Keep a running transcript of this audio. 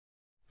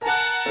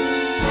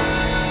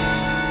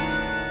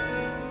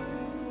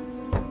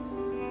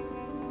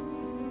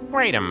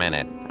Wait a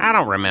minute. I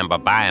don't remember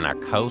buying a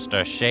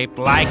coaster shaped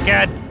like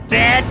a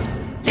dead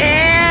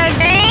kid.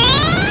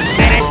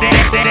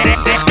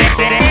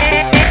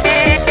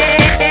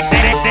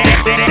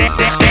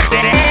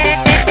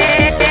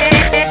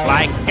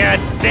 Like a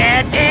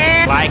dead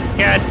kid. Like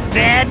a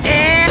dead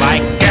kid.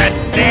 Like a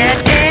dead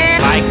kid.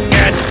 Like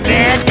a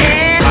dead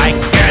kid. Like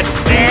a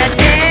dead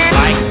kid.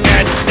 Like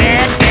a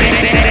dead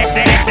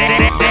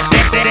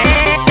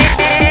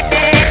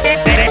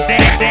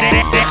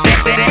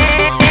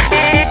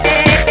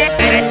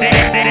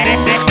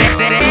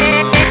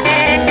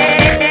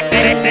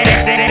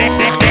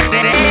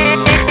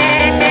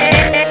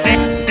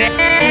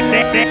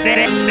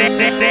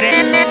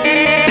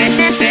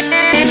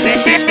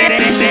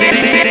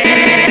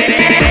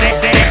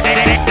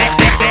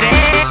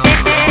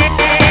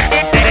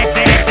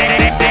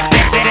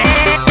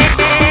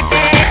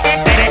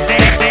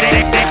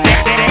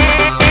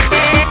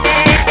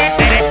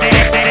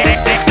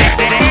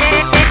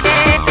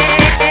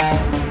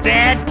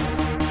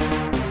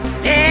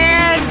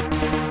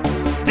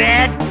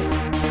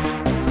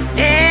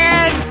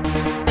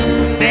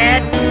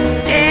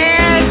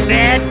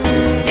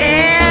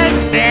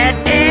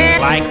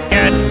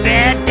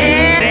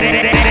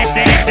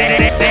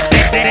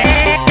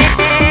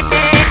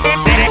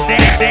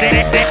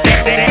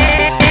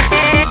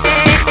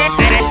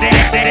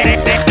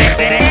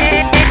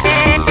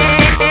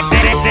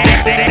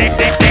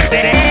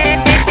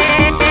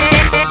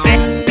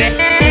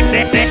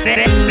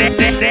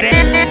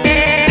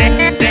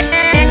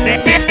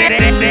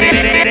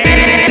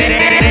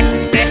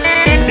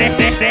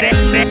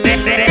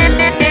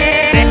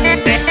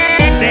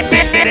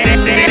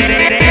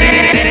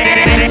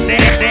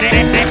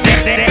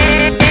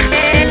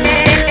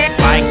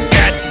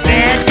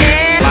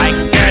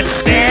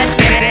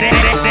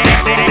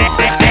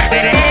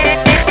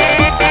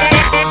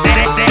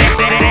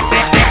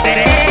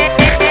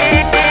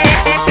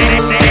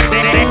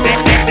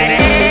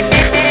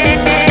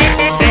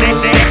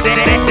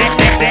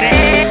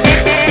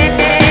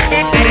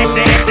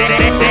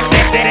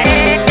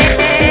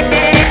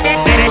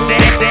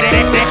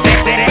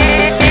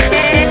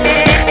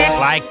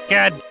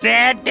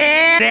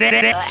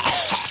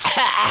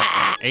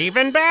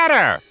Even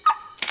better!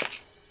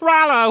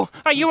 Rollo,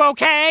 are you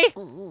okay?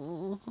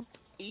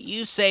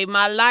 You saved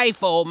my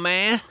life, old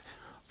man.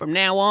 From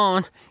now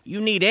on,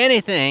 you need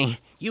anything,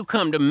 you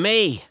come to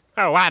me.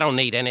 Oh, I don't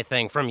need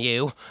anything from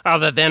you,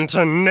 other than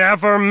to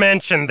never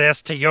mention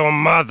this to your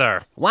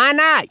mother. Why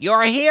not?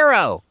 You're a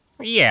hero.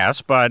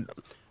 Yes, but,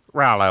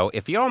 Rollo,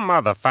 if your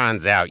mother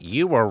finds out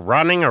you were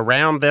running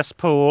around this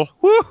pool,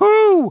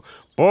 woohoo!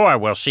 Boy,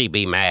 will she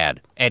be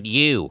mad. At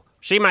you.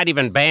 She might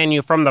even ban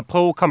you from the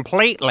pool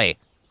completely.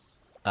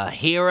 A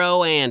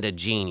hero and a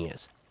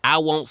genius. I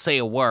won't say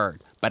a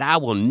word, but I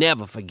will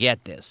never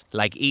forget this,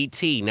 like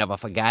E.T. never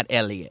forgot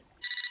Elliot.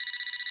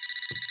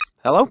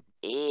 Hello?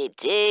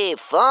 E.T.,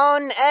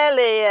 phone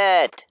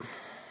Elliot.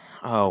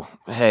 Oh,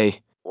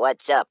 hey.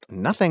 What's up?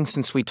 Nothing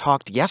since we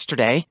talked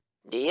yesterday.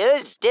 Do you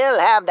still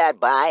have that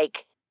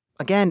bike?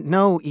 Again,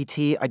 no,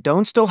 E.T., I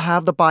don't still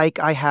have the bike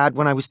I had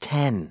when I was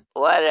 10.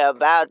 What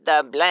about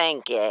the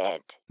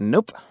blanket?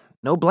 Nope.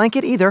 No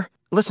blanket either.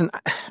 Listen,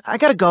 I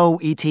gotta go,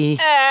 E.T.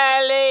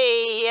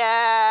 Elliot!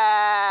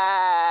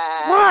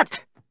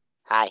 What?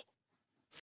 Hi.